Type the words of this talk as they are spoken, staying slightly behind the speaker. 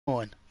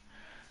doing.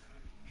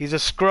 He's a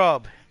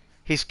scrub.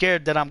 He's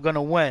scared that I'm going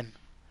to win.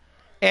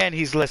 And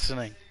he's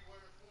listening.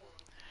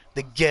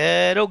 The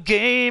Ghetto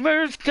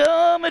Gamers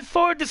coming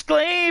for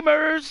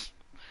disclaimers.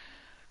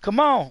 Come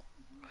on.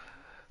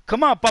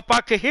 Come on, Papa.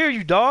 I can hear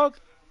you, dog.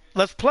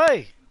 Let's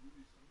play.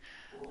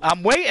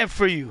 I'm waiting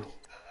for you.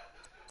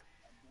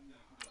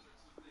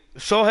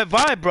 So have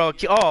I, bro.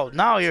 Oh,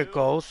 now here it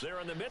goes.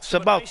 It's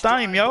about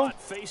time, yo.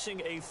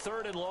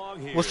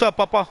 What's up,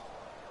 Papa?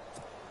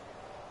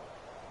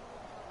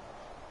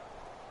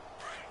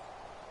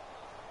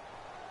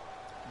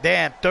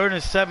 Damn, 3rd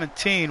and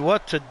 17.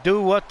 What to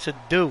do, what to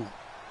do.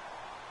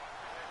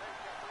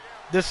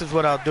 This is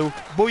what I'll do.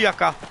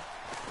 Booyaka.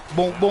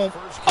 Boom, boom.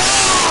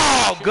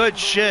 Oh, good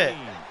shit.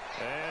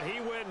 And he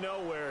went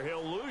nowhere.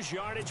 He'll lose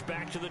yardage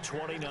back to the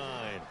 29.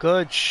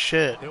 Good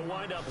shit. He'll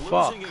wind up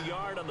Fuck. losing a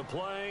yard on the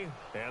play,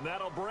 and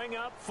that'll bring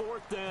up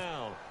 4th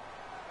down.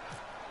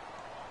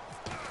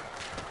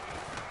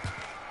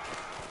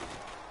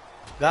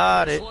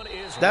 Got it.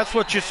 That's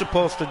what you're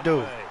supposed to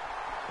do.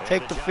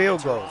 Take the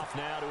field goal.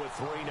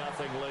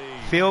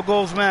 Field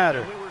goals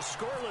matter. We were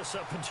scoreless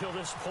up until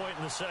this point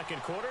in the 2nd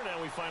quarter.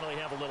 Now we finally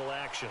have a little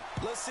action.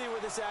 Let's see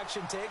where this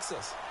action takes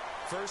us.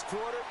 1st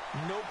quarter,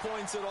 no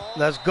points at all.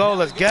 Let's go.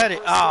 Let's get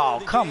it. Oh,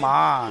 come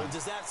on.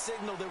 Does that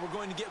signal that we're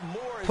going to get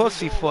more?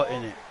 Pussyfoot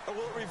in it. Or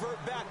will it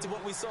revert back to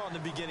what we saw in the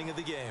beginning of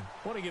the game?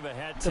 Want to give a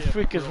hat The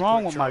freak is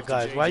wrong with my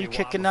guys? Why are you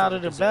kicking out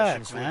of the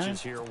back, man?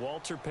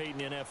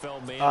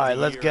 All right,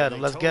 let's get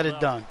him. Let's get it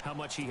done.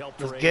 Let's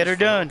get her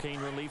done.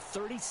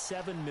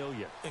 $37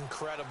 million.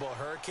 Incredible.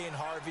 Hurricane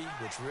Harvey,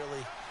 which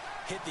really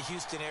hit the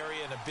Houston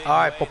area in a big all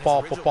right,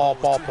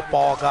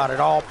 Paul, got it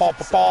all.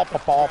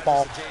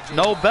 Paul.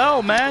 No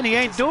Bell, man. He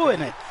ain't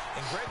doing it.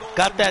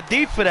 Got that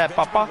deep for that,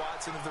 Papa.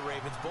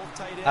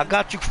 I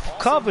got you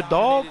covered,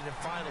 dog.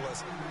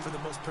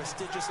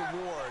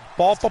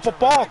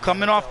 Paul,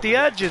 coming off the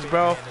edges,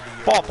 bro.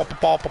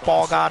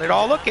 Paul, got it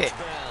all. Look it.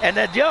 And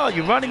then, yo,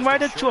 you're running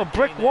right into a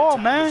brick wall,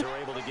 man.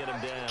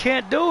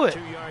 Can't do it. 2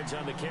 yards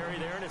on the carry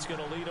there, and it's going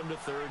to lead them to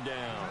 3rd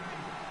down.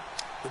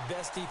 The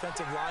best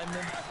defensive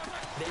linemen,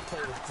 they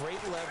play with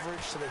great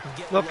leverage so they can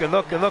get Look at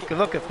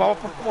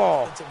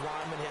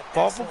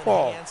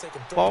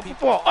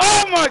Paul.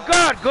 Oh my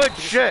God, good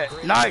shit.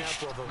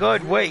 Nice.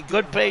 Good weight,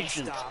 good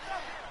patience.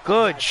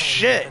 Good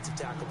shit.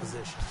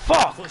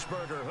 Fuck.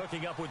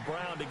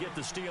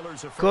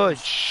 Good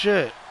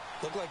shit.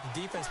 Looked like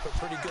the defense put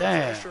pretty good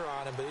pressure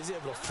on him, but he's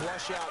able to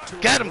flush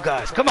out. Get him,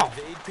 guys. Come on.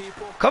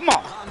 Come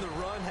on.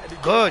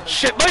 Good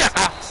shit.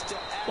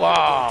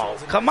 Wow.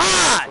 Come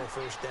on.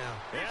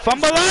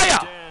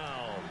 Fambalaya.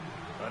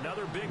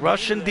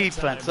 Russian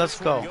defense. Let's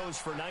go.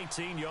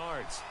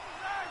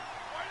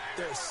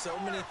 There's so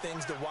many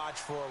things to watch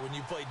for when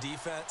you play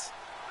defense.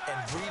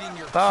 And reading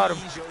your got him.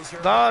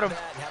 Got him.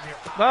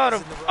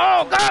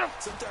 Oh, got him.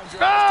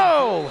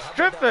 No.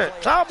 Strip it.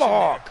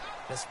 Tomahawk.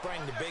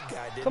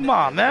 Come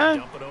on, man.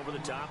 Dump it over the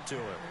top to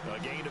him. A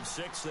gain of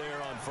 6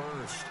 there on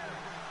 1st.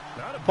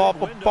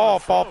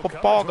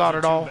 Paul got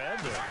it all. Yeah,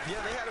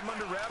 they had him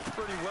under wraps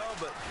pretty well,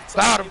 but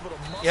got him.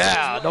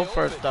 Yeah, no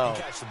first down.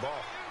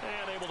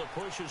 And able to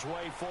push his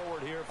way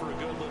forward here for a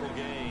good little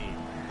gain.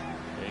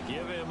 They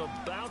give him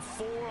about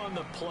 4 on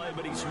the play,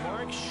 but he's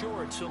marked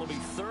short, so it'll be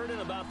 3rd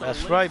and about the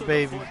That's right,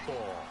 baby.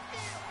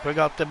 Bring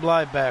out them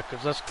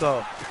linebackers. Let's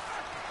go.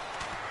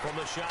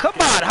 Come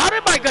on, how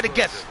am I going to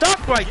get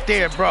stuck right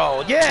there,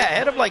 bro? Yeah,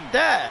 hit him like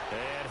that.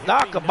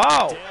 Knock him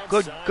out.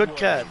 Good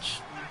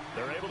catch.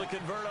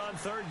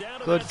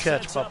 Good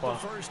catch, Papa.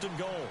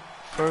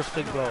 1st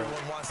and goal.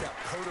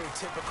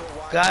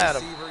 Got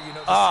him.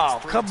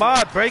 Oh, come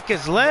on, break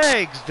his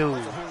legs, dude.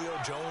 Julio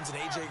Jones and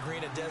A.J.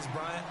 Green and Des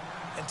Bryant.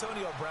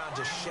 Antonio Brown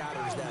just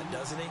shatters that,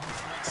 doesn't he?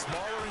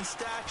 Smaller in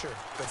stature,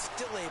 but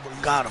still able to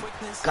use got him.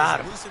 quickness.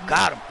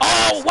 Got him.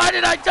 Oh, why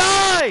did I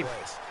dive?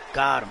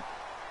 Got him.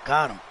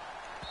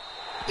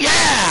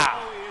 Yeah!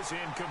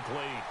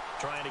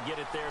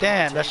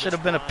 Damn, that should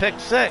have been a pick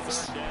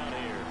 6.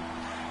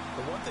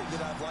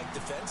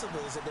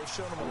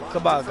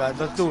 Come on, guys,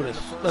 let's do this.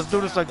 Let's do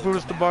this like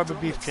Brutus the Barber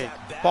Beefcake.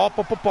 Paul.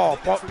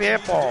 Pierre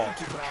Paul.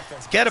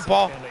 Get it,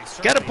 Paul.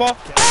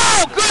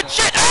 Oh, good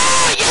shit.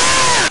 Oh,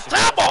 yeah!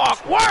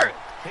 Tomahawk work.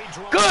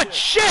 Good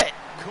shit.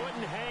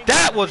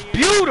 That was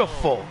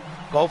beautiful.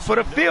 Go for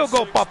the field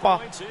goal,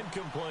 Papa.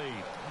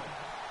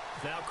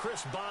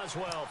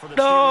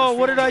 No,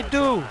 what did I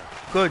do?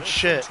 Good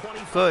shit.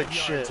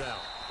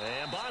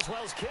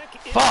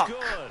 Fuck.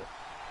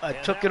 I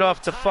took it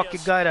off the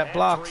fucking guy that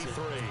blocks it.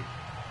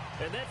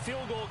 And that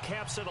field goal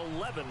caps an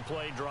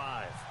 11-play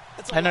drive.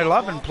 An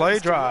 11-play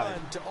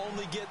drive. To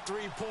only get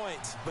 3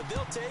 points, but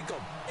they'll take them.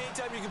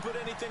 Anytime you can put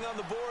anything on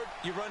the board,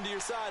 you run to your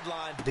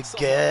sideline. The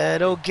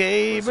Ghetto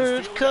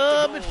Gamers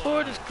coming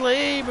for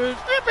disclaimers.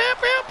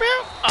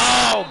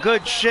 Oh,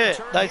 good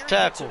shit. Nice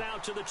tackle.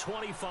 Out to the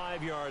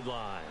 25-yard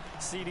line.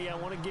 CD, I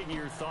want to get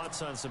your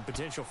thoughts on some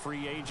potential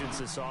free agents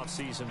this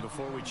offseason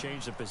before we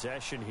change the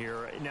possession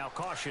here. Now,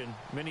 caution,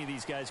 many of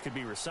these guys could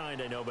be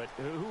re-signed, I know, but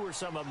who are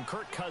some of them?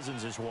 Kirk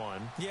Cousins is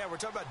one. Yeah, we're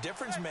talking about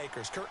difference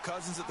makers. Kirk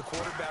Cousins at the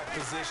quarterback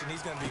position.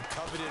 He's going to be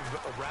coveted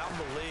around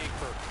the league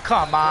for.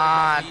 Come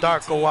on,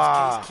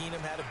 Darkawa.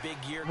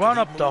 Run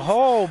up the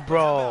hole,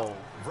 bro.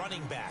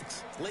 Running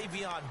backs,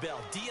 Le'Veon Bell,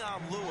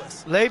 Dion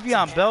Lewis.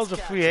 Le'Veon Bell's a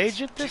free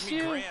agent this Jimmy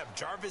year? Graham,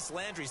 Jarvis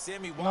Landry,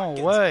 Sammy No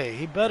Watkins. way.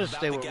 He better And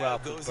stay about with the guy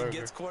who goes and Roethlisberger.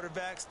 gets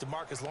quarterbacks,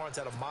 DeMarcus Lawrence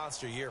had a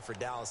monster year for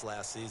Dallas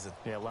last season.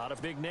 Yeah, a lot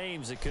of big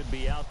names that could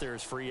be out there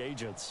as free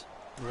agents.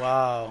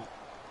 Wow.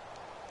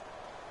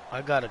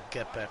 I gotta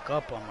get back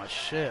up on my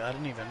shit. I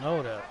didn't even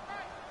know that.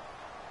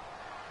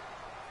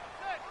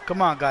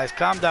 Come on, guys.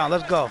 Calm down.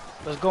 Let's go.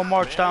 Let's go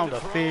march down the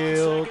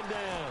field.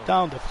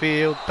 Down the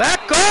field.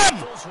 Back him!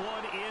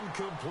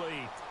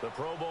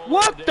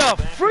 What the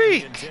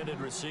freak?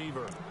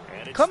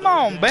 Come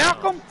on,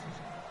 Beckham.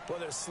 Well,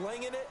 they're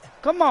slinging it.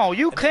 Come on,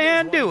 you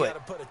can do it.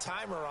 Put a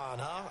timer on,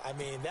 huh? I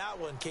mean, that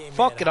one came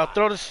Fuck in it, I'll hot.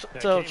 throw this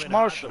to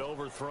Marshall.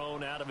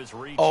 Overthrown out of his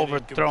reach.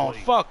 Overthrown.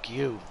 Fuck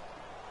you.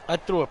 I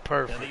threw it And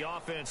perfect. the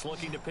offense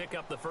looking to pick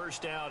up the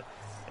first down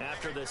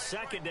after the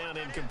second down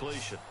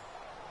incompletion.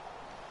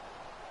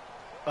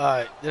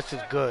 Alright, this is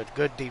good.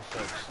 Good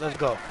defense. Let's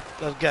go.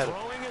 Let's get it.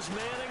 Throwing is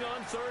Manning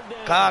on third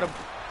down. Got him.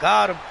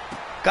 Got him.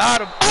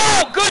 Got him.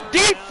 Oh, good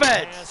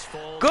defense.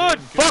 Good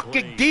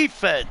fucking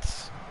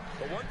defense.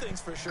 But one thing's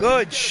for sure, Good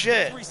you've got a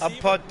shit. big I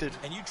receiver, punted.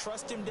 And you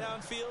trust him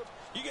downfield,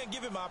 you're going to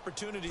give him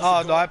opportunities.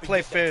 Oh, to no, go I up and play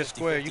get that fair 50-50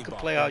 square. You can ball.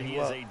 play how He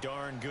you is want. a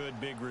darn good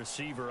big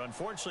receiver.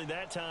 Unfortunately,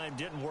 that time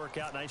didn't work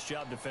out. Nice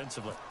job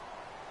defensively.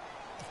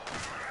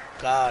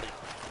 Got it.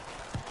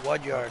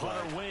 1 yard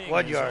Punter line. wing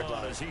 1 is yard on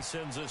line. as he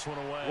sends this one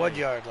away. 1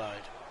 yard line.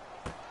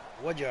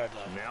 1 yard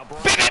line. Now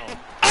Brown. Big it!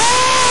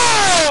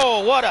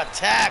 Oh, what a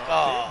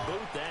tackle. Big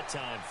boot that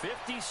time.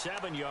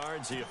 57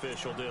 yards the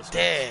official distance.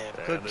 Damn,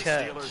 good and the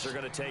catch. Steelers are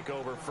going to take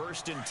over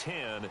 1st and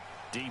 10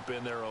 deep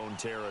in their own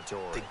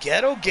territory. The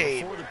Ghetto Before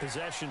Gamer. the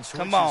possession switches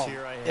Come on.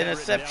 here, I had written down that I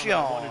Interception.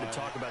 wanted to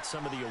talk about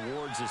some of the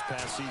awards this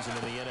past season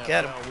in the NFL.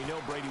 Get him. We know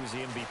Brady was the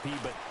MVP,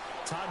 but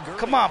Todd Gurley,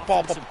 Come on, Paul.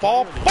 offensive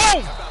Paul. player of the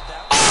year. Boom!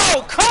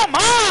 Oh, come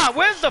on!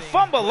 Where's the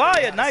fumble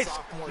liar? Nice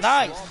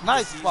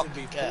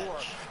fucking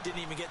catch. Didn't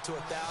even get to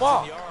 1,000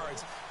 Fuck.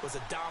 yards. Was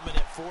a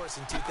dominant force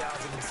in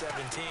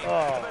 2017. Oh.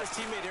 How about his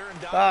teammate Aaron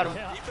Got Donald?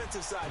 him.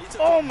 Defensive side. He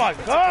took Oh the my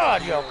defensive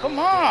God, player yo, of the come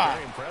year. on.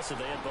 Very impressive.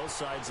 They had both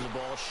sides of the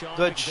ball. Sean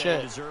Good McVay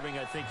shit. deserving,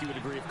 I think you would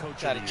agree, of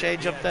coach Gotta of the year.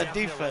 change up that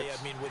definitely. defense.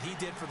 I mean, what he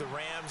did for the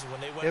Rams when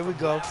they went Here we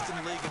from go. last in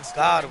the league in Got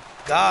scoring him.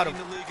 Got to him.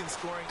 leading the league in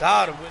scoring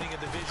Got and him. winning a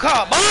division.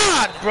 Come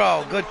on, bro.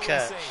 And the Good New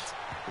catch. Orleans Saints.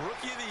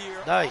 Rookie of the year,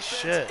 Nice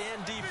offense shit.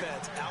 and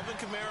defense. Alvin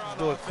Kamara on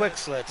Do a offense, quick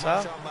slits,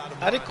 huh? Marshawn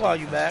Lattimore I didn't on call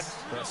you back.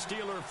 defense. The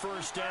Steeler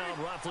first down.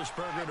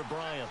 Roethlisberger to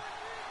Bryant.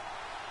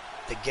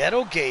 The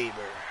Ghetto Gamer.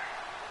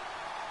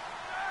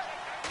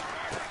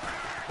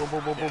 Boom,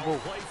 boom, boom, boom, boom.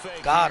 Play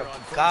fake Got here him. on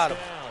first Got him.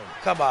 down.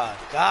 Come on.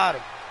 Got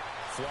him.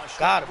 Flush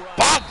Got out him. Bryant.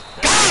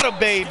 Bop. Got him,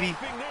 baby.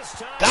 Escaping this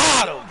time.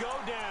 Got They'll him.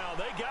 go down.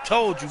 They got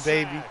Told him you, for a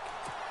baby.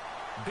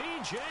 sack.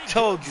 B.J.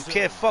 Told you. Goodson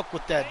Can't fuck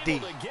with that D.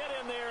 able to get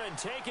in there and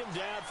take him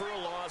down for a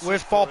loss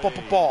Where's of Paul? three.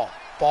 Ball?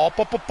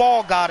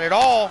 Ball got it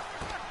all.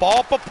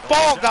 Ball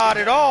got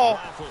it all.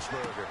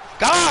 Roethlisberger.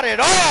 Got it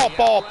all.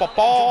 Ball.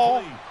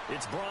 Incomplete.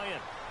 It's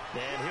Bryant.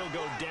 And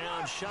he'll go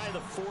down shy of the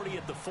 40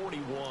 at the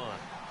 41.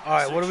 All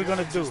right, what are we going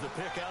to do?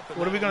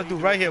 What are we going to do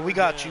right here? We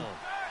got you.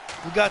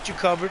 We got you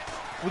covered.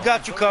 We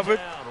got you covered.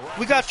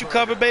 We got you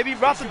covered, baby.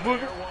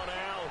 Roethlisberger.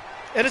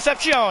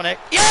 Interception.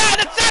 Yeah,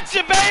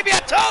 interception, baby. I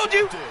told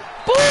you.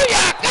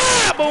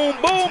 Booyah.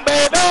 Boom, boom,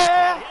 baby.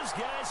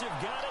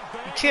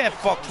 You can't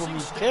fuck with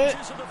me, kid.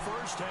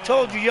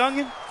 Told you,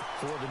 youngin'.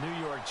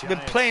 Been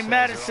playing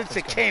Madden since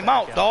it came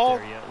out,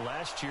 dog.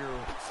 Last year,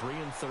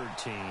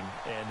 3-13,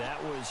 and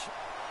that was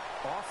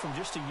off from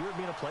just a year of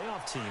being a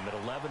playoff team at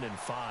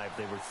 11-5.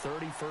 They were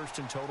 31st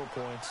in total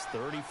points,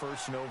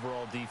 31st in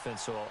overall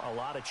defense, so a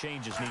lot of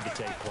changes need to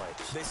take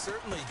place. They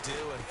certainly do,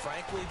 and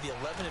frankly, the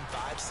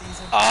 11-5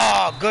 season.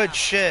 Oh, good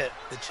shit.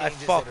 The I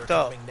changes fucked that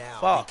are up. coming now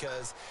Fuck.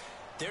 because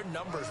their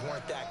numbers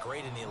weren't that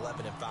great in the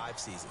 11-5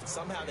 season.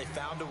 Somehow they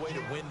found a way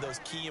to win those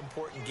key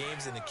important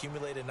games and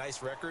accumulate a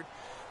nice record.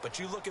 But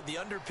you look at the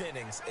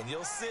underpinnings, and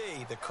you'll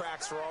see the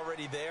cracks were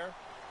already there,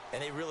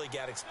 and they really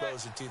got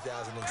exposed in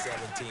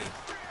 2017.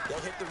 They'll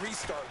hit the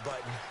restart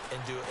button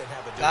and do it and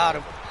have a Got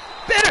him.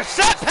 Better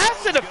set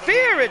pass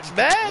interference,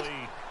 man.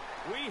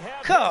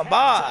 Come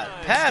on.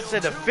 Pass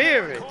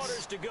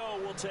interference.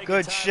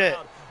 Good shit.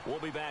 We'll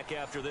be back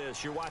after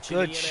this. You're watching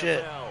Good the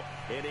shit. NFL,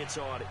 and it's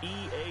on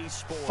EA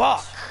Sports.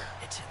 Fuck.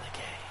 It's in the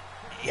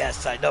game.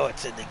 Yes, I know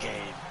it's in the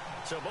game.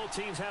 So both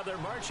teams have their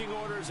marching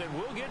orders, and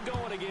we'll get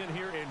going again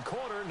here in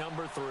quarter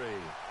number 3.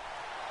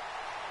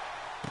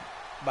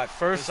 My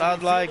first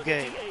odd-line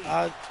game.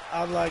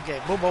 Odd-line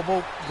game. Boom, boom,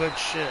 boom. Good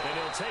shit. And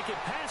he'll take it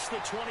past the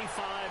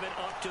 25 and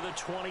up to the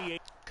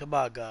 28. Come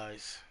on,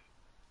 guys.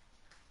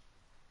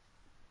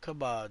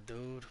 Come on,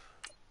 dude.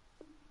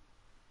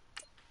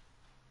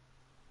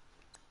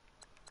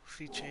 What's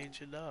he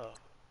changing up?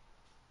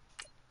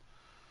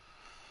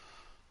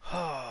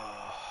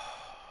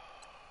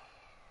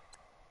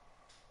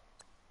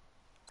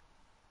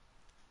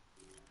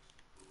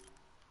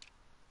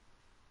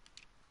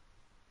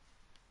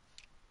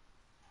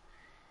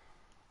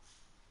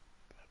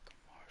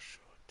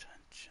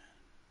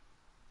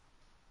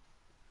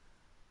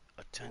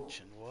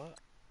 Attention, what?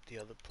 The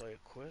other player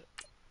quit.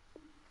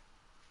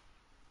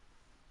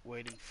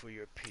 Waiting for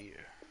your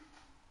peer.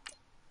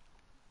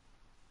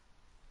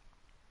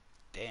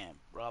 Damn,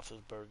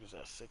 Roethlisberger's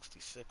at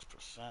 66%.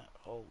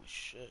 Holy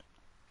shit.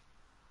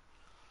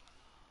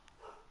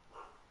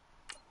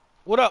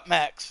 What up,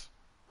 Max?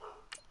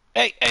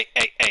 Hey, hey,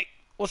 hey, hey.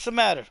 What's the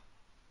matter?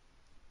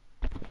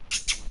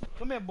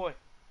 Come here, boy.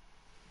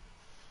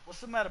 What's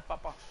the matter,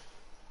 Papa?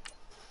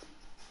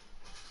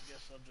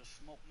 Guess I'll just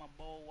smoke my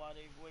bowl while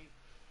they wait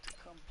to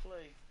come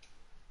play.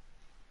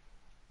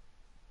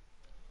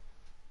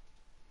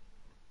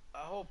 I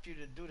hope you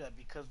didn't do that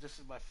because this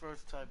is my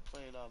first time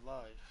playing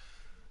online.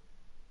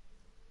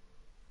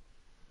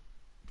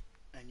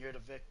 And you're the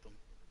victim.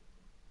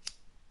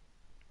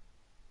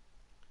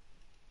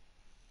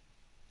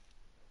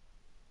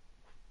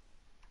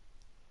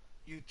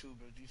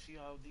 YouTubers, you see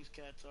how these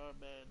cats are,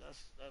 man?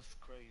 That's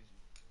crazy.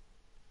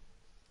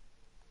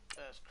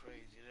 That's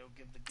crazy. They don't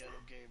give the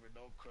Ghetto Gamer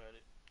no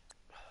credit.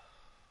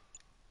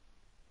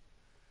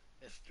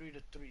 It's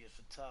 3-3. It's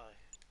a tie.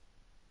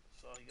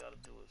 So all you gotta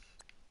do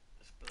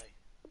is play.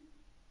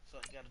 So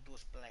all you gotta do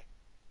is play.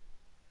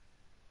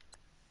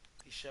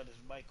 He shut his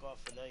mic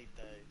off and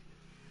everything.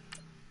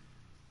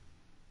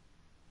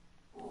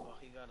 All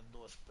he gotta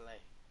do is play.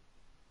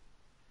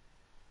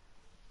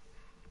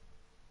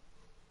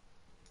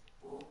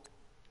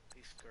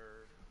 He's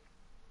scared.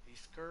 He's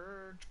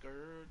scared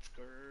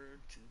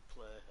to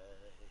play.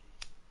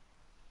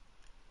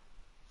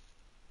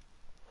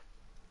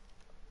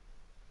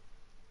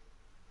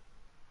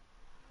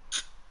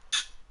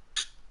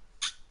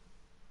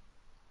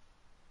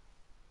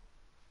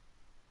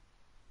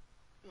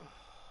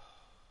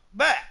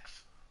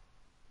 Max!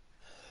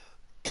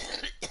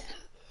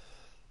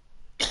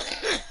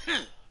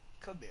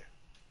 Come here.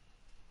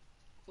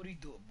 What are you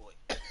doing, boy?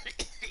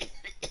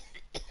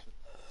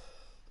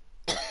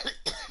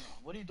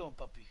 What are you doing,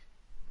 puppy?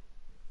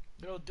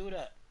 You don't do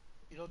that.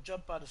 You don't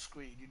jump on the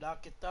screen. You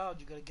knock it down,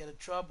 you're gonna get in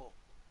trouble.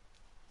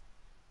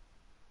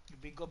 You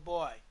be a good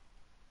boy.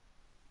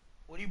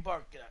 What are you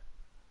barking at?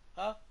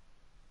 Huh?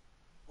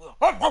 Well,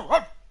 for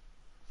what?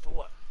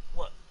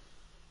 What?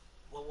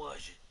 What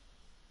was it?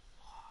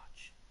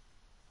 Watch.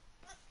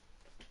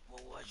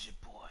 What was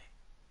it, boy?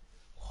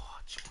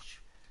 Watch. Watch.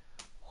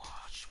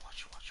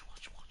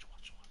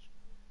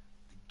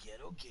 The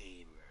Ghetto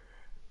Gamer.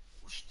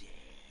 What's that?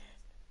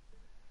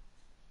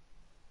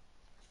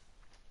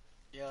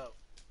 Yo.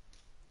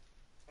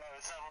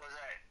 What's up,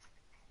 Jose?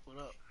 What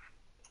up?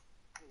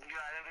 Yeah,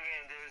 I didn't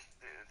think there's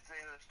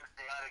things that were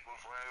chaotic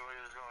before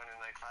everybody was going in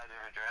like 5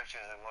 different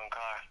directions in one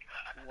car.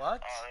 What?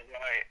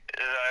 Right.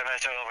 Is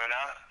everybody turn over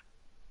now?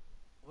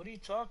 What are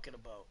you talking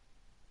about?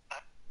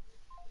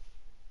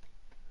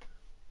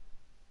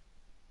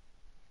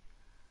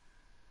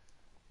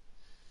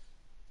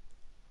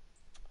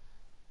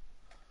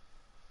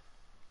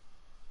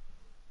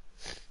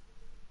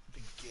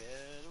 The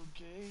Ghetto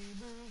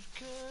Gamers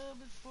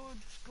coming for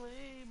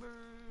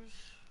disclaimers.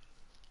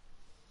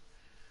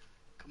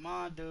 Come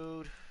on,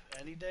 dude.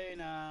 Any day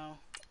now.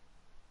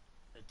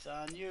 It's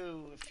on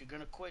you. If you're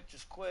gonna quit,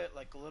 just quit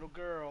like a little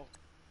girl.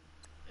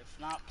 If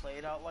not, play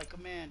it out like a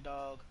man,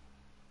 dog.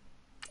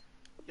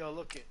 Yo,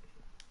 look at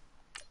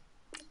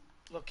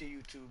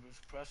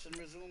YouTubers. Press and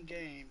resume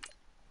game.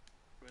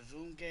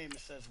 Resume game. It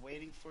says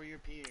waiting for your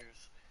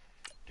peers.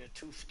 They're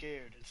too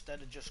scared.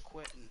 Instead of just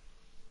quitting,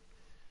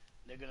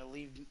 they're gonna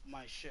leave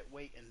my shit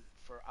waiting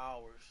for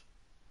hours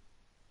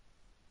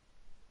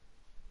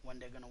when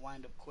they're gonna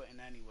wind up quitting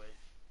anyway.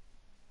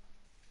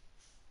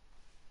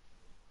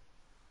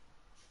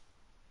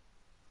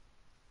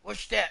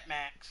 What's that,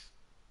 Max?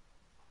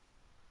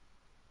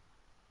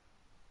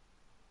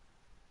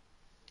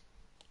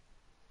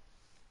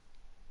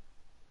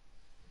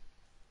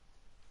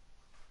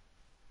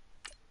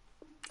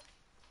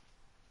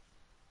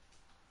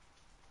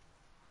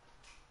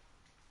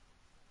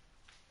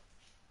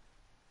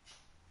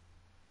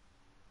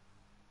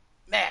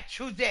 Max,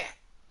 who's that?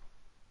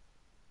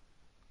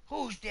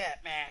 Who's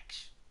that,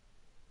 Max?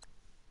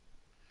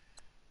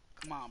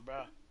 Come on,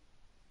 bro.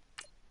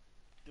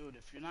 Dude,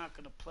 if you're not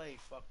gonna play,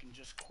 fucking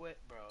just quit,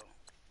 bro.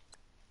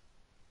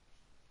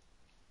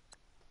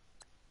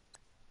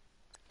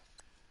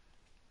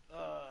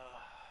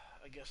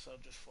 I guess I'll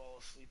just fall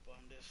asleep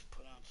on this,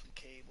 put on some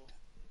cable,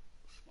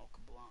 smoke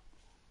a blunt,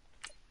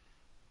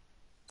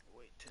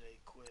 wait till they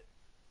quit,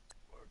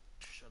 or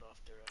shut off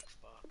their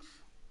Xbox.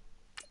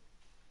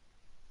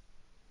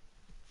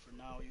 For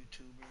now,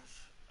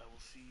 YouTubers, I will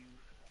see you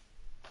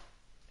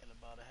in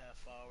about a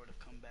half hour to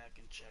come back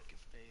and check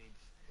if they've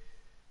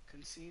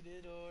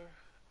conceded or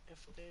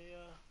if they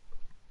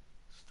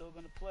still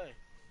gonna play.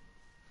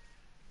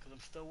 Cause I'm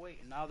still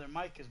waiting. Now their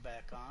mic is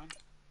back on.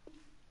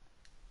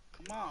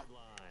 Come on.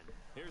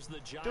 Here's the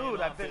Dude,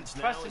 I've been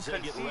pressing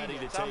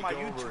concede. It's on my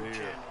YouTube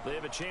channel. They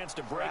have a chance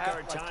to break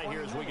our tie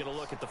here as we get a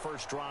look at the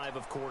first drive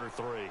of quarter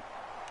 3.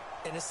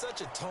 And it's such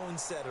a tone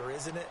setter,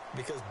 isn't it?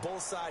 Because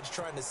both sides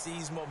trying to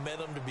seize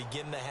momentum to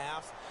begin the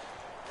half.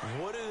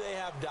 What do they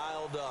have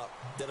dialed up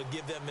that'll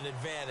give them an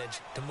advantage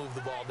to move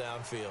the ball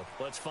downfield?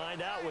 Let's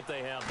find out what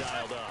they have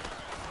dialed up.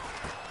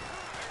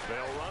 They'll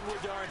run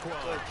with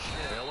Darkwa.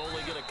 They'll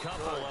only get a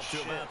couple up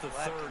to about the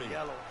 30.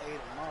 Well,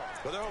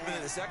 they're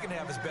hoping the second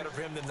half is better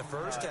for him than the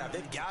first half.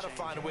 They've got to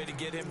find a way to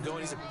get him going.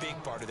 He's a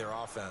big part of their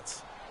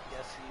offense.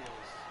 Yes, he is.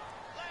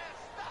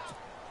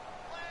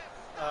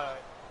 All right.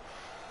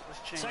 Let's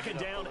change Second it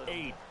up down, a little.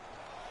 8.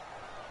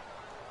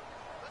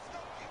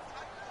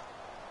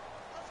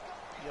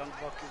 Young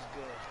Buck is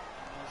good.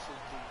 This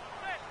is deep.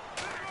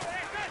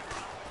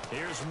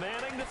 Here's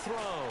Manning to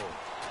throw.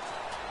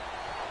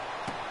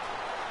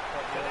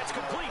 And that's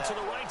complete to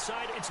the right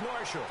side. It's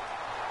Marshall.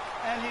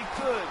 And he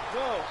could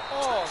go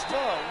all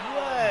the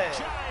way.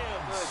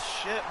 Giants. Good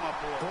shit, my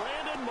boy.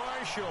 Brandon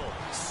Marshall,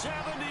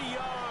 70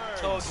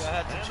 yards. Told you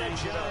I had to change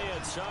and the it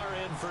up. Giants are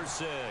in for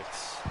 6.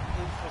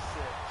 In for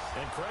 6.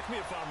 And correct me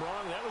if I'm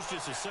wrong, that was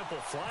just a simple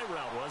fly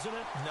route, wasn't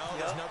it? No,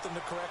 there's nothing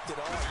to correct at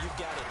all. You've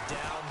got it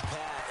down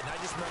pat. And I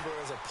just remember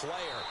as a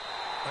player,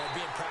 when I'd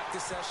be in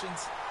practice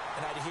sessions,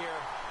 and I'd hear...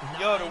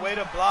 Yo, the way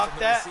to block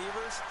that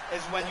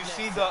is when you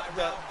see the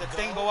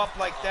thing go up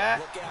like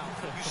that,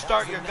 you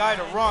start your guy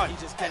to run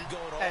and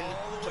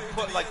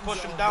to push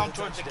him down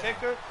towards the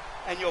kicker,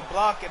 and you'll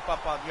block it,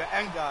 Papa, your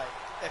end guy,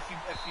 if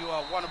you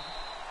want to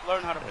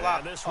learn how to block.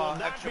 And this will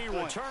not extra be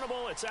points.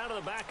 returnable. It's out of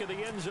the back of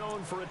the end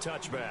zone for a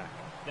touchback.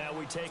 Now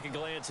we take a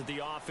glance at the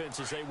offense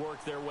as they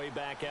work their way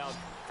back out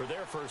for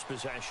their first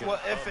possession. Well,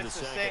 if of it's the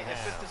the second same,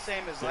 half. if it's the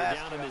same as They're last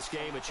down year, in this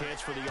game, a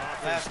chance for the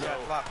offense last year,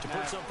 though, blocked to put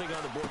man. something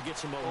on the board, get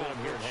some momentum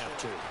here in half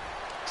 2.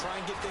 Try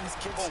and get things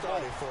Boom,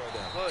 kick-started boom. for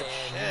them. Good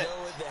And shit. you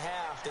know at the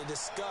half, they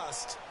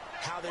discussed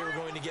how they were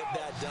going to get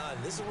that done.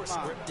 This is where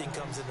scripting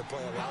comes into play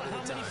a lot of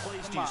How the many time.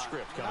 plays do you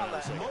script coming out of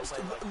the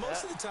second?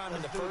 Most of the time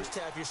in the first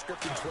half, you're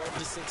scripting 12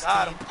 to 16.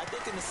 Got him. I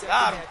think in the second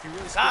Got him. half, you're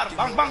really Got him. scripting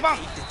Bang, bang, more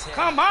bang. 8 to 10.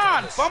 Come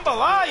on,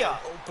 Bumbalaya.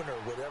 Opener,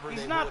 whatever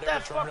He's they, not whatever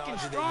that fucking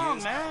terminology they strong,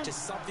 use, man.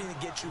 Just something to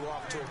get you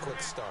off to a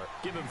quick start.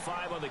 Give him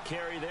 5 on the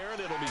carry there,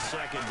 and it'll be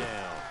second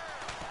down.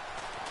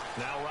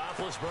 Now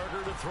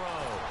Roethlisberger to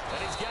throw. And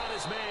he's got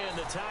his man,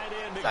 the tight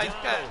end,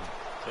 McDonald.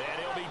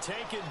 And he'll be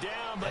taken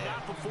down, but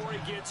not before he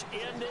gets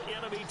into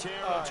enemy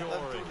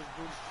territory.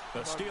 The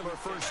Steeler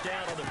first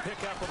down on the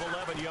pickup of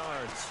 11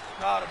 yards.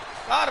 Got him.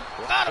 Got him.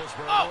 Got him.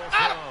 Roethlisberger Oh, will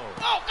got him.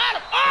 throw. Oh, got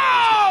him.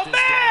 Oh,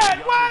 man.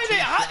 Why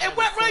did it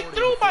went right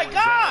through my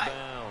guy?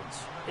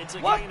 It's a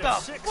What gain the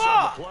of 6 fuck?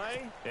 on the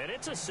play, and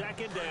it's a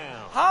second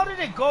down. How did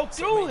it go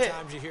So through many him?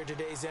 times you hear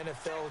today's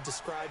NFL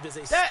described as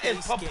a That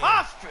is space game.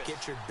 preposterous.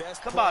 Get your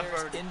best Come on,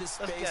 players Birdie. into Let's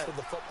space get it. with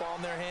the football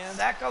in their hands.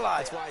 Zachariah.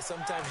 That's why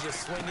sometimes you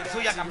swing it out. Booyaka,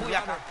 to your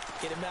booyaka. runner,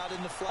 get him out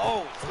in the flat. Oh,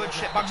 and good let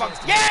shit. him Bang, have a bang. chance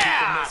to get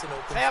Yeah! miss an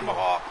open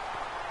Hammerhawk. field.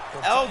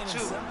 Well, plain and L2.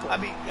 simple, I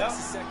mean, yeah. That's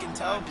the second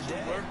time L2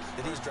 today works.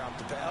 that he's dropped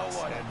the pass.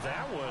 L1. And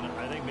that one,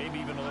 I think, maybe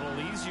even a little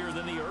easier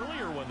than the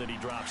earlier one that he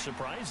dropped.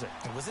 Surprising.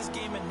 Was this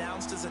game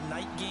announced as a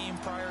night game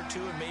prior to,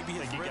 and maybe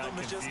his Think he got rhythm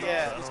was just confused.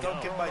 Yeah, off? He's don't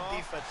got give thrown my off.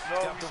 defense He's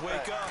no got to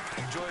wake respect. up,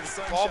 enjoy the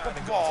sunshine, Ball for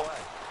and go ball.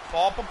 play.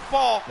 Ball for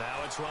ball. Now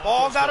it's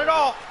Ball got it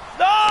all.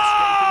 Escaping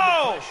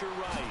No! the pressure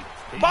right.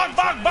 He Bug, may bug,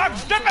 try to bug, run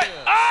strip for it.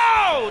 this.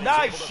 Oh, And he's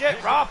nice able to shit,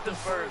 pick up the Roethlisberger.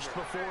 first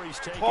before he's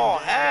taken Paul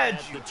down had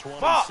at you. the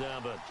Fuck.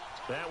 27.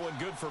 That one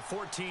good for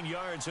 14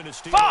 yards and a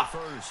steal Fuck.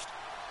 first.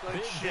 Good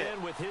Big shit.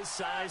 Ben with his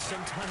size,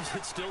 sometimes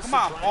it still Come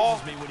on, Paul.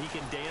 surprises me when he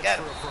can dance Get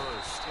for it. a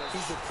first.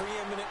 He's the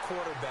preeminent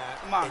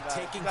quarterback Come on, at guys.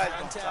 taking You guys don't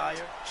contact,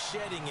 tire.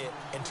 shedding it,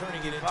 and turning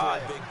it into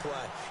Fire. a big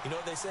play. You know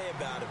what they say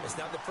about him? It's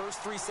not the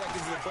first 3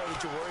 seconds of the play that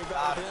you worry Got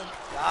about with him.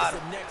 him. Got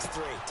It's him. the next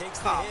 3. Takes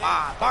the Come hit.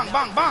 on. and Bang, now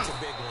bang, he bang. takes a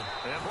big one.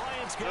 And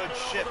Bryant's got Good it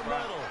shit, over the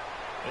Brian. middle.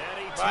 And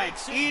he Brian,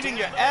 takes it eating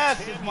to your the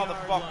asses, 10-yard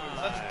motherfuckers.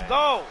 line. Let's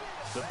go.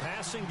 The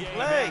passing game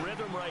Play. in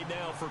rhythm right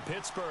now for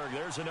Pittsburgh.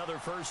 There's another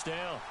first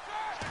down.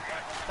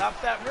 Stop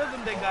that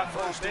rhythm they got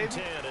going, First and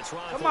baby. 10. It's Come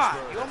on.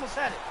 Roethlisberger. You almost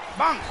had it.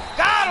 Bang.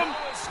 Got him.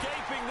 No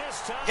escaping this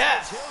time.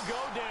 Yes. He'll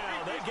go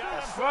down. They got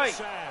That's him for right.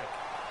 a sack.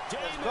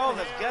 Damon go.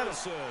 Let's get him.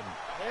 Harrison.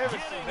 Harrison,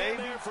 Getting baby.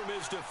 in there from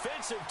his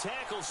defensive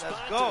tackle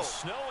spot go. to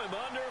snow him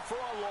under for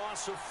a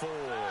loss of 4.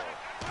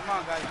 Come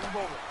on, guys.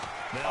 Move over.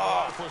 Now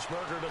Oh.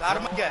 Roethlisberger to Got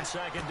him throw again. on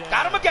second down.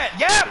 Got him again.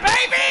 Yeah,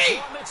 baby.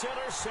 One that's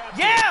intercepted.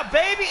 Yeah,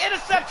 baby.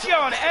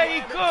 Interception. Hey,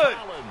 he good.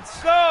 Collins.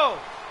 Go.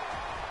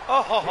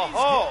 Oh, ho, ho, He's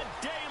ho.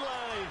 hit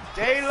daylight.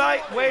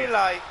 Daylight, 40.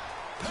 waylight.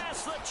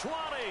 Past the 20.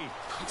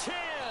 10.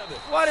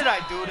 Why did I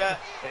do that?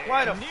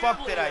 Why the And fuck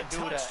nearly did I a do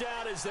that?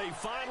 touchdown as they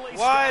finally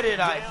Why stop did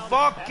him I down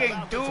fucking at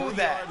about the do 3-yard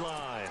that?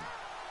 line.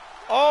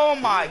 Oh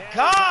my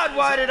God,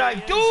 why did I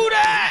do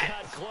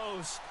that?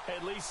 Close.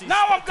 At least he's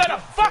Now I'm stepped gonna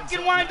up and fucking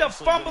set wind up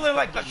nicely, but fumbling he's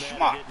like a been mad he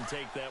schmuck. didn't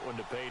take that one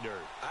to pay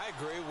dirt. I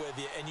agree with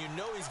you, and you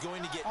know he's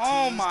going to get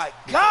Oh teased my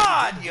because he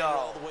God, didn't get it yo.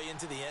 all the way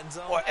into the end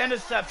zone. Or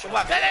interception.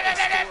 What? They don't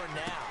score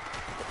now.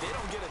 If they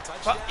don't get a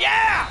touchdown,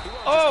 Yeah. he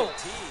won't Oh.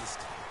 just get teased.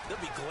 They'll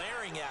be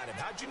glaring at him.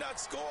 How'd you not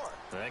score?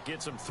 That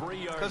gets him 3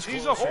 yards 'Cause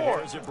he's a closer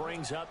whore. as it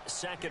brings up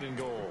second and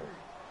goal.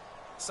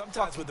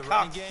 Sometimes with the Fucking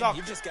running game, cocksucker.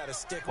 you just got to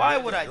stick Why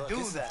with would it. I Look, do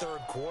it's that? the third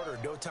quarter,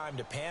 no time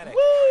to panic.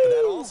 Woo! But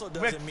that also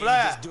doesn't Ric mean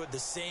Flair. you just do it the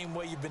same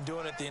way you've been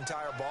doing it the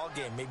entire ball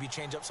game. Maybe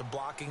change up some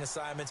blocking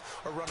assignments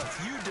or run a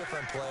few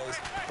different plays,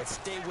 but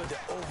stay with the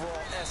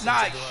overall essence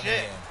Nice of the running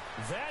shit. game.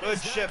 That Good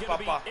is shit, not going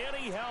to Papa. be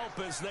any help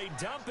as they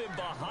dump him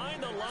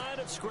behind the line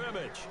of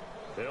scrimmage.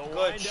 They'll Good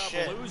wind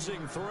shit. up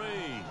losing 3,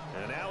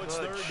 and now it's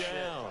Good third shit.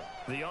 down.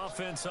 The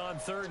offense on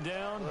third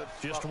down, Good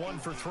just 1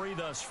 for fucking 3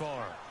 thus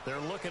far. They're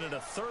looking at a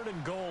 3rd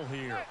and goal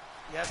here.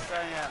 Yes,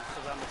 I am,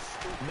 because I'm a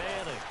stupid.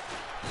 Manning.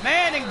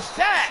 Manning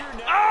sack.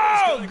 Pressure now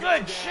is Oh, gonna go good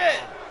down. shit.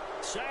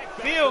 Sack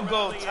back Field around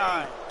goal the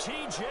time. 8.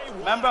 TJ Watt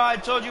Remember I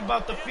told you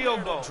about the in field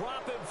there to goal.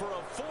 drop him for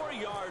a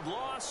 4-yard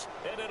loss,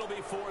 and it'll be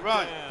 4th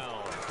Run.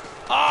 down. Oh,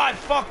 I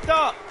fucked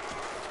up.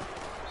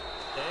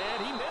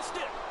 And he missed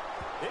it.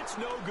 It's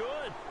no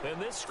good.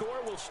 And this score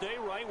will stay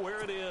right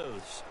where it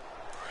is.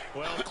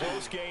 Well,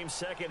 close game,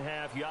 second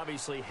half. You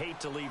obviously hate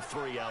to leave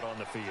 3 out on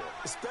the field.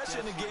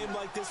 Especially in a game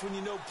like this when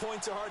you know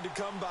points are hard to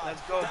come by.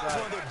 Let's go, That was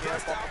guys. one of their Yeah,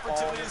 best fuck ball,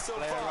 opportunities so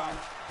play far. around.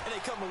 And they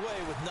come away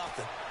with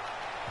nothing.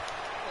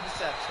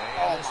 Interception.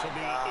 And Oh, this will my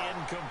be God.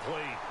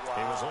 incomplete. Wow.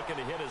 He was looking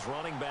to hit his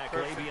running back,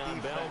 Perfect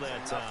Le'Veon Bell, that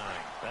defense and time.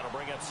 That'll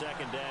bring up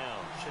second down.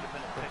 Should have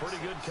been a pick Pretty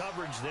six. good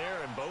coverage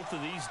there, and both of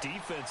these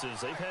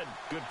defenses, they've had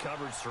good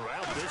coverage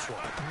throughout this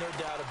one. No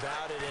doubt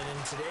about it. And in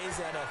today's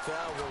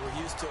NFL, where we're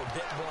used to a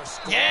bit more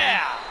scoring,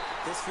 Yeah.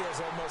 this feels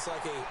almost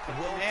like a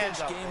hands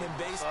well-pitched up, game in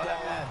baby. baseball Saw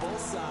that on man.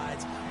 both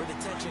sides, where the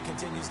tension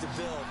continues to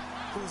build.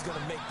 Who's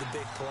going to make the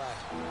big play?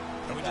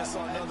 And we just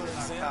saw another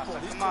example.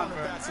 These Come on,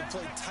 cornerbacks have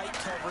played tight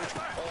coverage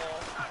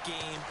all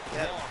game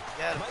Get him, long.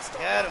 get him, Might start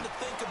get having him, to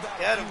think about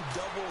get a him.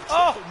 few double,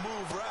 Oh. triple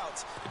move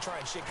routes to try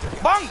and shake their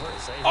guys Bang.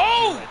 free.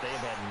 Oh. They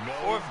have had no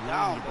 4th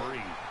down, room to baby.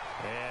 breathe.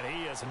 And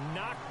he is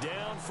knocked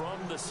down from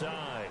the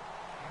side.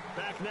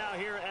 Back now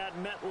here at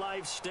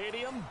MetLife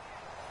Stadium.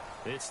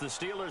 It's the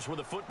Steelers with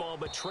the football,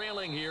 but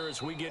trailing here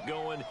as we get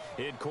going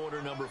in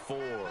quarter number 4.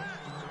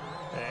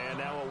 And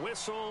now a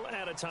whistle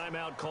and a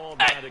timeout called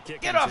by the Hey, kicking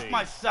get off team.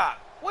 my sock.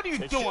 What are you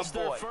It's doing, just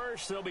their boy?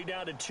 first. They'll be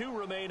down to 2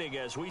 remaining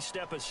as we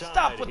step aside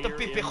Stop with the here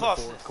in the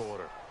pipijoses. 4th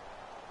quarter.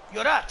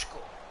 Yorachko.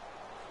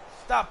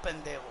 Stop,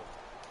 pendejo.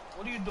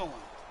 What are you doing?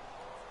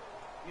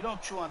 You don't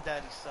chew on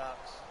daddy's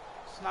socks.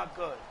 It's not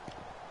good.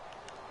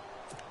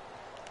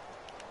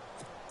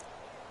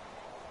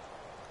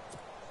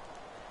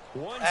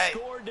 One Hey.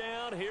 score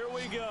down. Here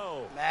we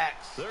go. Max,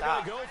 They're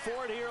stop. going to go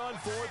for it here on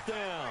 4th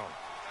down.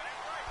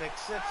 Pick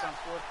 6 on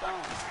 4th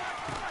down.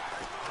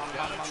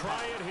 Got to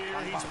try it here.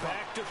 He's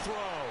back to throw.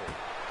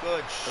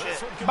 Good This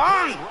shit. one complete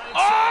Bang! right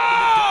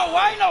Oh, side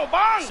I know,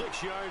 bang!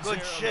 6 yards Good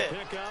there shit. on the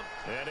pickup,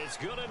 and it's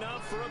good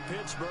enough for a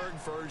Pittsburgh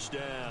first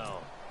down.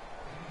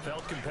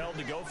 Felt compelled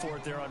to go for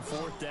it there on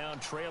 4th down,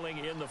 trailing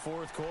in the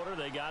 4th quarter.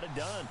 They got it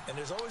done. And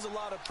there's always a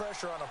lot of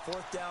pressure on a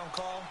 4th down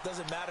call.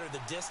 Doesn't matter the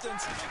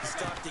distance. You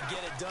stop to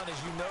get it done, as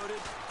you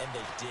noted, and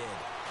they did.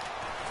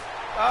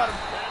 Got him.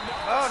 And no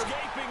Got him.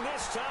 escaping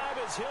this time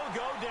as he'll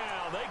go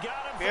down. They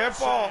got him for Fair a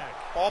ball.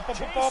 sack. Ball,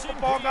 Jason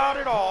ball, got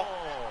it all.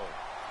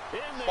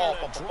 Pierre-Paul in there Ball,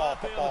 to ball,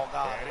 drop him, ball,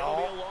 got and it it'll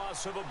be all. a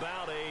loss of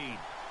about 8.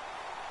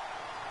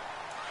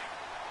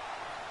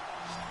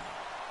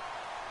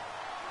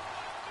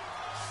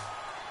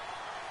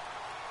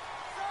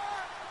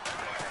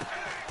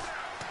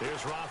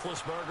 Here's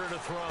Roethlisberger to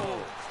throw.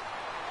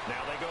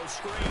 Now they go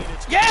screen.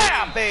 It's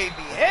Yeah, baby.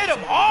 Hit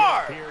him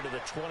hard. Here to the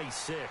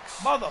 26.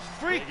 Mother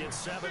They freak. get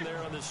 7 there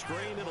on the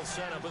screen. It'll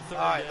set up a 3rd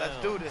All right, down.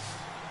 let's do this.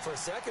 For a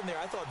second there,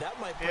 I thought that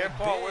might play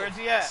Pierre-Paul, big. where's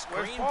he at?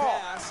 Where's Screen Paul?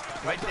 pass.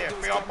 Right Looked there. like it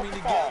was Ball, coming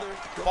ball, together.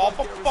 Looked ball, like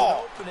there was an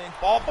ball, opening.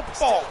 ball,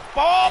 Still,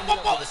 ball. ended up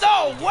with a No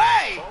solid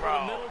way, Over the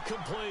bro. middle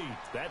complete.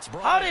 That's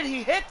Bryant. How did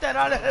he hit that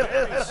out of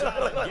Very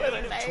solid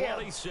gain of Damn.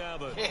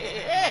 27.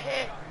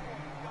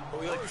 But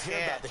we Good always hear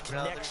about the catch,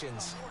 brother.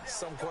 connections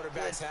some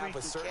quarterbacks have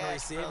with certain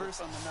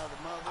receivers.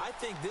 I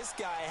think this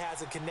guy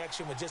has a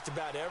connection with just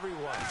about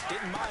everyone.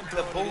 Didn't mind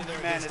The throwing it in there boogeyman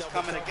against is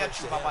double coming to coverage get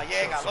you, to him. Baba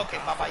Yaga. Look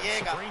at Baba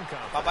Yaga. Supreme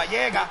confidence. Baba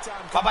Yaga.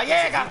 Baba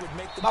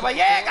Yaga. Baba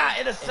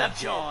Yaga.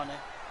 Interception.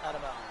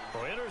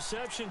 Well,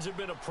 interceptions have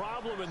been a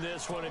problem in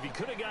this one. If he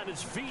could have gotten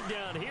his feet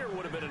down here,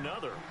 would have been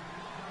another.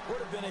 Would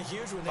have been a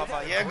huge one.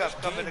 Baba They had a Yaga's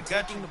great coming game to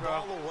get taking you, the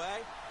bro. ball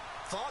away.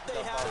 Thought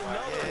they had Baba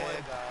another one.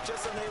 Yaga.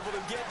 Just unable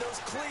to get those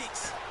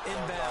cleats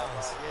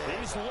inbounds.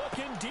 He's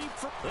looking deep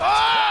for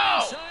Oh!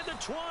 inside the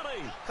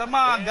 20. Come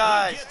on, And he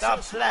guys. gets Stop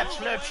us slap, all the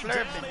slurp, way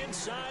down slurping.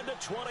 inside the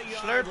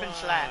 20-yard Slurping line.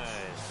 slaps.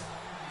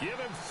 Give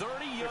him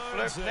 30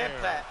 yards Flip, there. flip,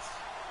 flats.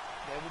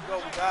 There we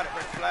go. We got it.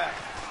 Rick Flag.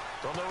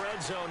 From the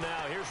red zone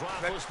now, here's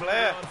Flair.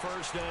 Roethlisberger on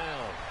first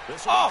down.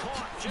 This Oh, one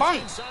caught just bang.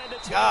 inside the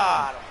 10.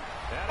 Got him.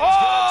 And he's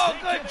Oh, gonna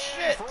take good it in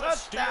shit. for a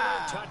Touchdown.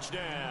 Steeler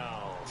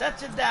touchdown.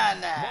 Touch it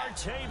down now.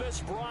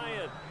 Martavis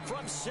Bryant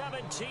from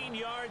 17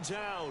 yards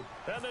out.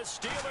 And the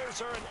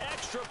Steelers are an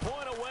extra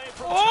point away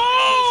from Oh,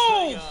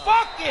 tying this thing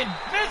up. fucking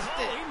missed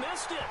Oh, it. he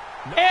missed it.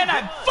 No And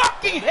I good.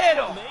 fucking hit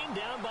him. Remain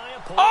down by a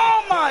point.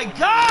 Oh, my Well,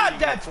 God, in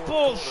that's the fourth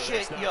quarter,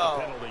 bullshit, that's not yo.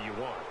 the penalty you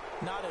want.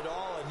 Not at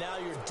all, and now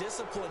your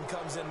discipline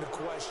comes into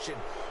question.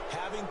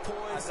 Having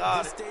poise I got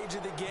at this it. stage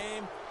of the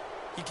game,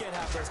 You can't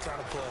have those kind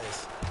of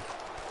plays.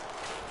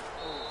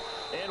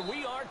 And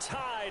we are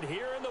tied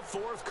here in the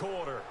fourth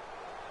quarter.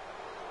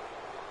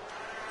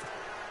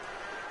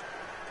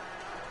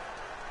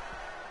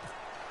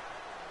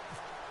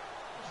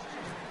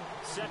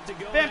 Set to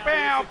go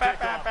now with the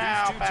kickoff.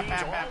 These two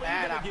teams all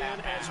even again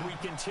as we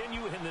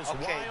continue in this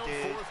wild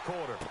fourth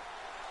quarter.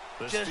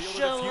 Just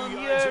show them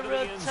you're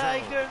a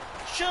tiger.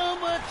 Show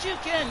them what you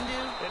can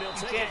do.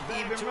 You can't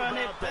even run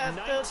it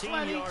past the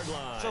 20.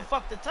 So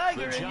fuck the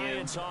tiger in you. The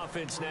Giants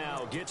offense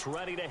now gets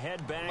ready to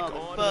head back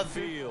on the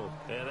field.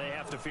 And they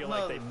have to feel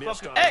like they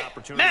missed on an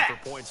opportunity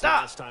for points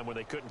last time when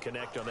they couldn't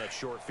connect on that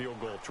short field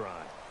goal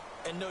try.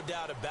 And no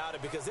doubt about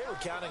it, because they were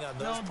counting on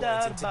those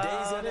points. In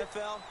today's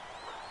NFL,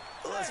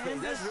 let's face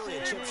it, that's really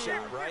a chip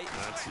shot, right?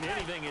 That's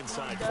anything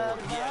inside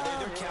 40. Yeah,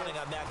 they're counting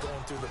on that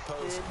going through the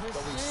post.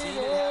 But we've seen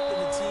it happen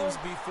to teams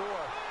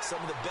before. Some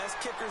of the best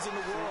kickers in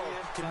the world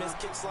can miss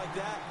kicks like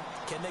that.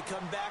 Can they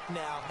come back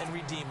now and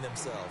redeem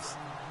themselves?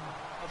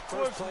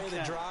 First play of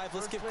the drive,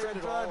 let's give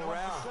credit all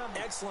around.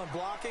 Excellent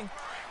blocking,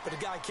 but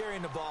the guy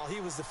carrying the ball, he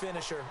was the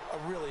finisher. A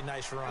really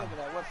nice run. Look at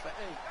that, what for 8?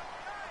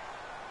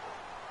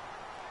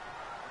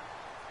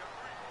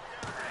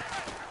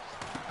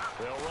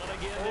 They'll run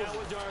again now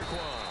with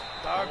Darkwa.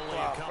 Only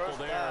a couple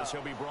there as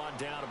he'll be brought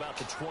down about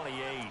the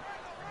 28.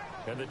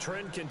 And the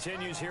trend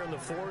continues here in the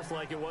fourth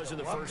like it was in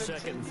the first,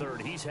 second, and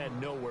third. He's had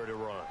nowhere to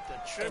run.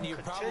 And you're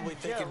probably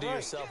thinking to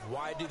yourself,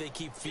 why do they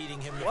keep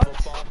feeding him the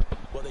football?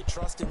 Well, they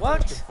trust him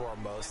first and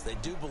foremost. They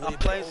do believe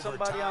that over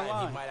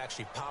time he might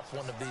actually pop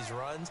one of these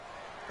runs.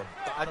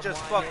 I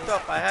just fucked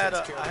up. I had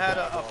a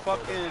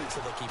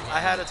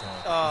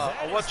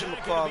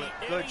whatchamacallit,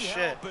 good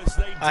shit.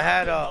 I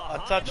had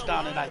a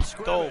touchdown and I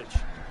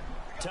dove.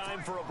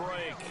 Time for a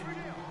break.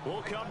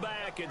 We'll come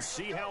back and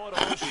see how it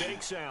all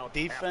shakes out.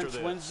 Defense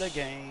wins the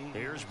game.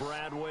 Here's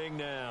Brad Wing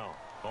now.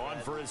 On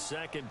for his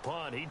second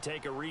punt. He'd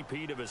take a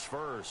repeat of his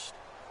first.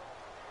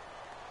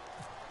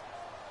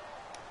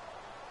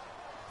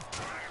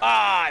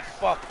 Ah, I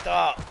fucked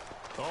up.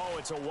 Oh,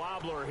 it's a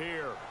wobbler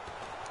here.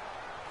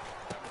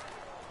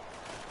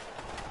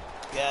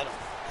 Get him.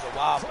 It's a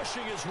wobbler.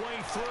 Pushing his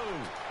way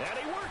through. And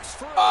he works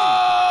through.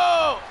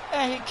 Oh!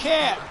 And he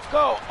can't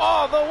go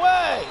all the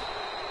way.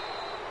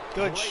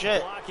 Good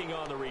shit. Blocking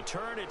on the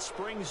return. It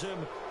springs him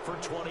for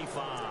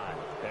 25.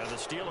 And the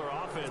Steeler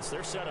offense,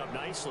 they're set up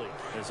nicely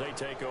as they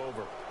take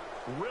over.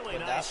 Really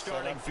nice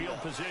starting field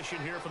position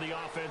here for the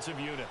offensive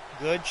unit.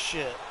 Good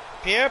shit.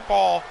 Pierre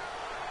Paul.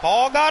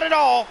 Paul got it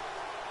all.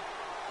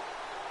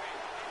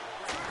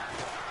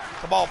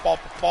 Come on,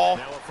 Paul.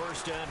 Now a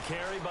first down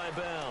carry by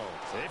Bell.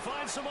 They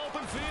find some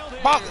open field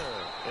here. Bop.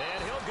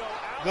 And he'll go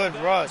out. Good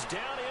run.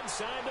 Down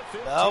inside the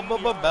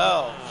 15-yard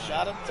Bell. line.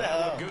 Shot him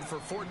down. Good for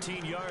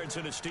 14 yards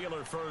and a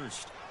Steeler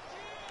first.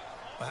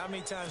 Well, how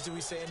many times do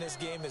we say in this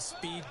game that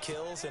speed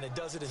kills, and it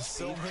does it in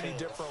so many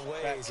different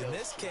ways? In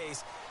this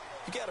case,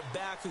 you got a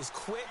back who's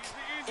quick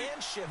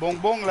and shifty. Boom,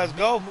 boom, let's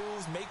go.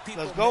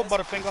 Let's go,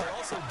 Butterfinger.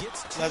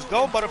 Let's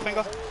go,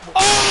 Butterfinger.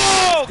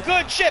 Oh,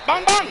 good shit.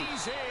 Bang, bang.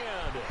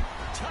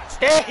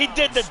 Yeah, he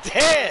did the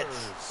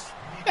dance.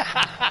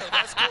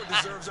 That score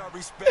deserves our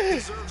respect,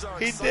 deserves our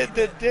he did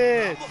the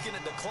dance. I'm looking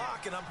at the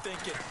clock and I'm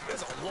thinking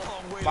there's a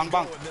long way bang, to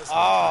bang. go in this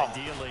Oh.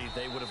 Ideally,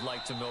 they would have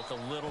liked to milk a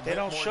little they bit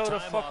don't more show time the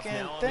fucking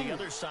off now. thing. On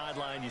the other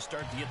sideline, you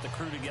start to get the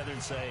crew together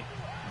and say,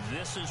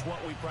 this is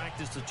what we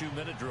practiced the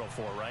 2-minute drill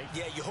for, right?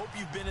 Yeah, you hope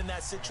you've been in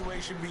that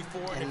situation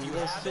before, and if you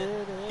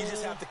haven't, you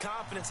just have the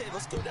confidence, hey,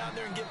 let's go down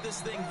there and get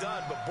this thing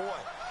done. But boy,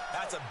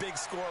 that's a big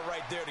score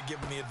right there to give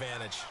them the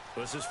advantage.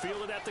 This is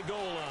fielded at the goal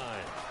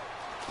line.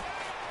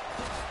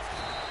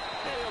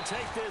 And he'll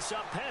take this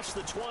up past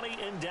the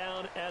 20 and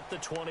down at the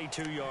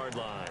 22-yard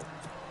line.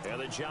 And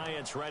the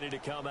Giants ready to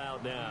come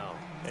out now.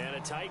 And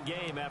a tight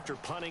game after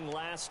punting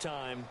last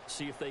time.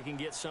 See if they can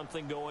get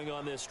something going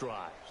on this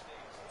drive.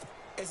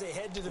 As they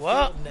head to the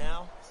field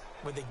now,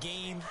 with the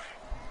game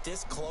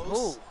this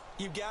close, Ooh.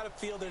 you've got to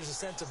feel there's a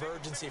sense of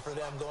urgency for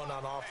them going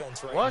on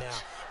offense right now.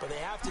 But they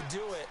have to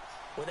do it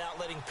without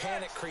letting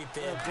panic creep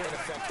in and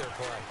affect their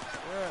play.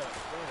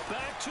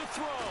 Back to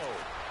throw.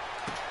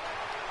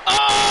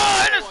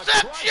 Oh,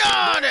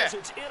 interception!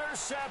 It's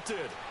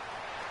intercepted.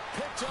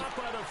 Picked up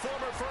by the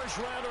former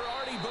first-rounder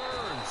Artie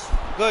Burns.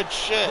 Good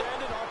shit.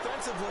 Brandon,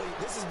 offensively,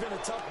 this has been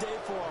a tough day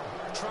for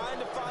him. Trying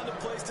to find a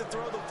place to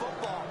throw the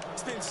football.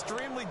 It's been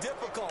extremely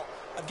difficult.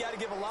 I've got to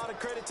give a lot of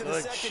credit to the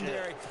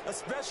secondary,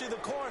 especially the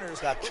corners.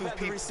 Got two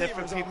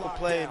different people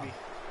playing me.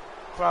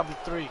 Probably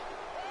 3.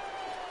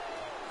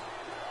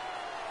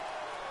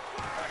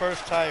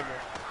 First timer.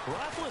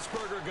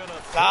 Roethlisberger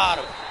gonna got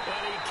him.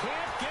 And he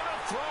can't get a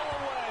throw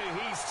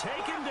away. He's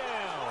taken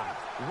down.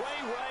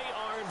 Ray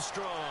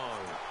Armstrong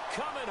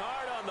coming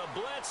hard on the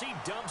blitz. He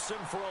dumps him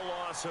for a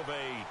loss of 8.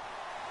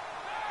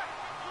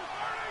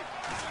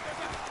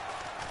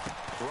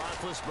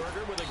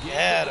 Roethlisberger with a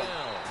gain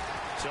down.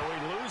 So he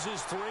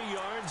loses 3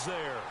 yards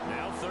there.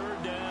 Now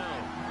third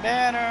down.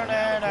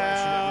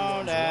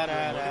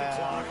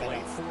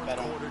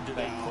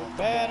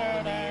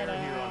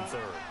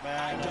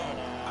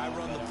 I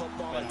run the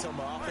football and tell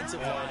my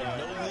offensive line,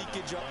 no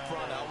leakage up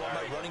front. I don't want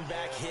my running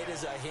back hit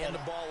as I hand the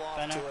ball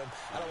off to him.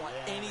 I don't want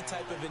any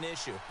type of an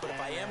issue. But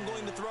if I am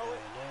going to throw it,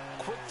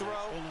 quick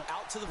throw,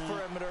 out to the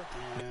perimeter.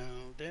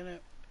 Running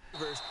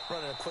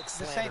a quick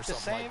slant or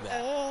something like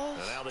that. And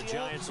now the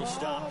Giants will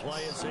stop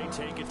play as they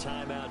take a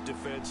timeout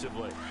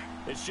defensively.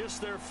 It's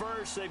just their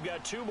first. They've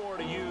got 2 more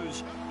to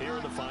use here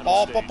in the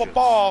final stages.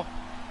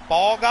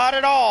 Ball got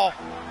it all.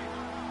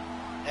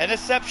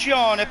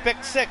 Interception at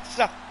pick 6.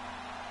 3rd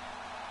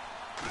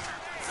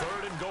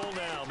and goal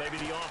now. Maybe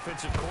the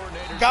offensive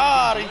coordinator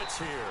got it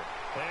here.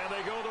 And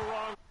they go the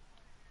wrong.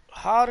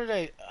 How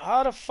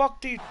the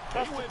fuck do you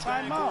press the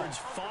timeout?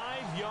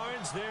 5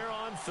 yards there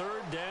on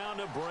 3rd down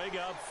to bring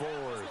up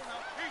 4th.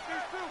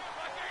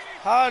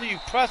 How do you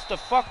press the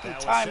fucking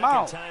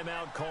timeout? Second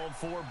timeout called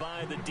for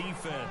by the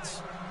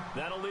defense.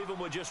 That'll leave them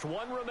with just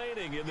 1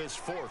 remaining in this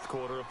 4th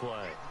quarter of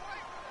play.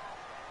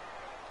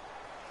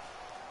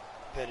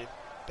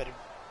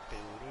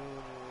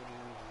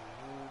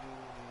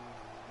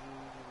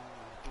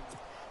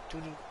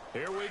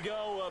 Here we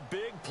go, a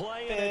big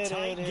play in a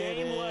tight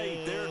game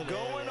late. They're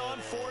going on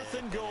 4th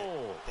and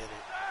goal.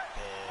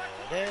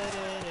 Now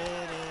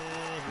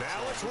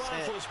it's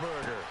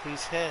Roethlisberger.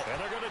 He's hit. And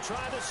they're going to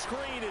try the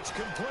screen. It's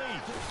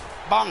complete.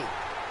 Bang.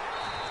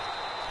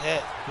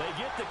 Hit. They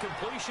get the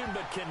completion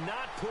but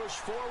cannot push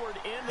forward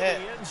into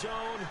the end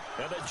zone.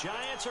 And the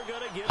Giants are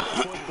going to get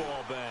the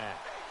football back.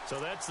 So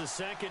that's the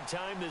 2nd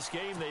time this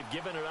game they've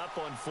given it up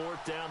on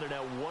 4th down. They're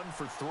now 1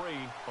 for 3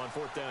 on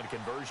 4th down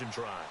conversion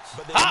tries.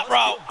 But they hot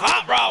route.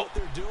 What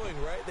they're doing,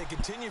 right? They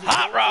continue to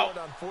hot go route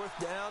on 4th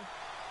down.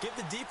 Give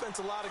the defense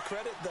a lot of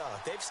credit, though.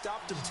 They've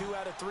stopped them 2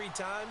 out of 3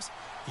 times.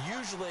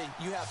 Usually,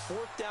 you have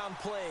 4th down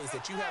plays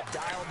that you have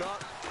dialed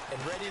up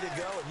and ready to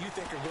go, and you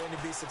think are going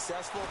to be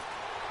successful.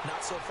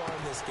 Not so far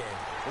in this game.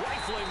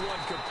 Rifling one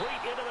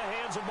complete into the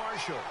hands of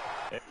Marshall.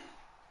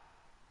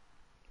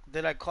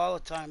 Did I call a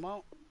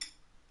timeout?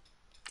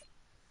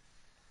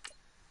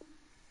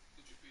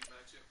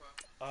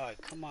 All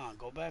right, come on.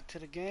 Go back to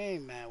the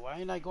game, man. Why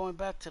ain't I going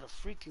back to the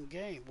freaking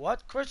game?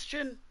 What,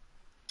 Christian?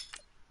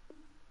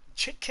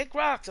 Kick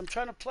rocks. I'm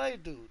trying to play,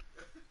 dude.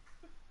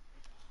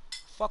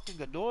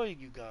 Fucking annoying,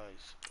 you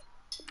guys.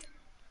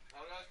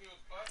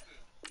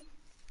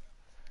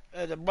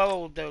 The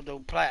blow,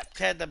 the plaques.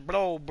 Had the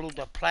blow, blew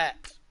the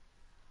plaques.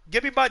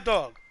 Give me my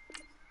dog.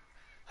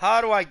 How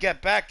do I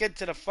get back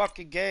into the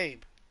fucking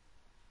game?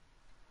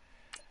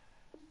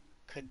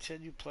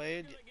 Continue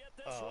playing.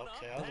 Oh,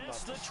 okay. I was about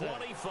to say.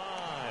 25.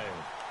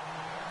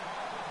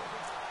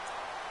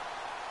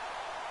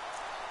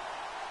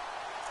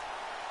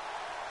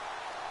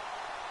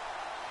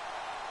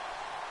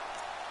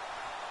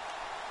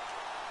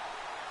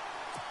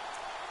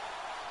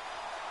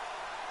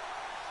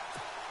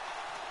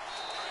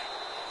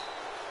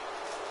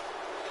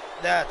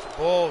 That's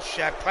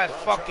bullshit. Press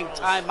fucking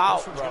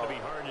timeout, bro.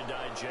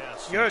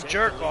 You're a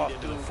jerk off,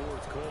 dude.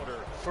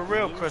 For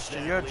real,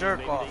 Christian. You're a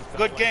jerk off.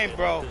 Good game,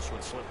 bro.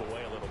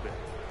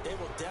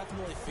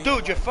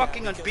 Dude, you're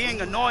fucking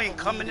being annoying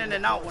coming in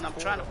and out when I'm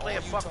trying to play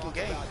a fucking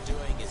game.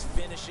 Doing is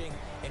finishing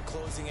and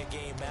closing a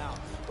game out.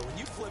 But when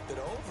you flip it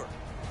over,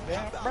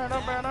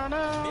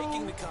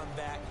 making the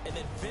comeback and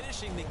then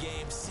finishing the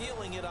game,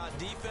 sealing it on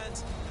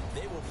defense,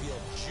 they will feel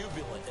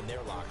jubilant in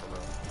their locker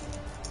room.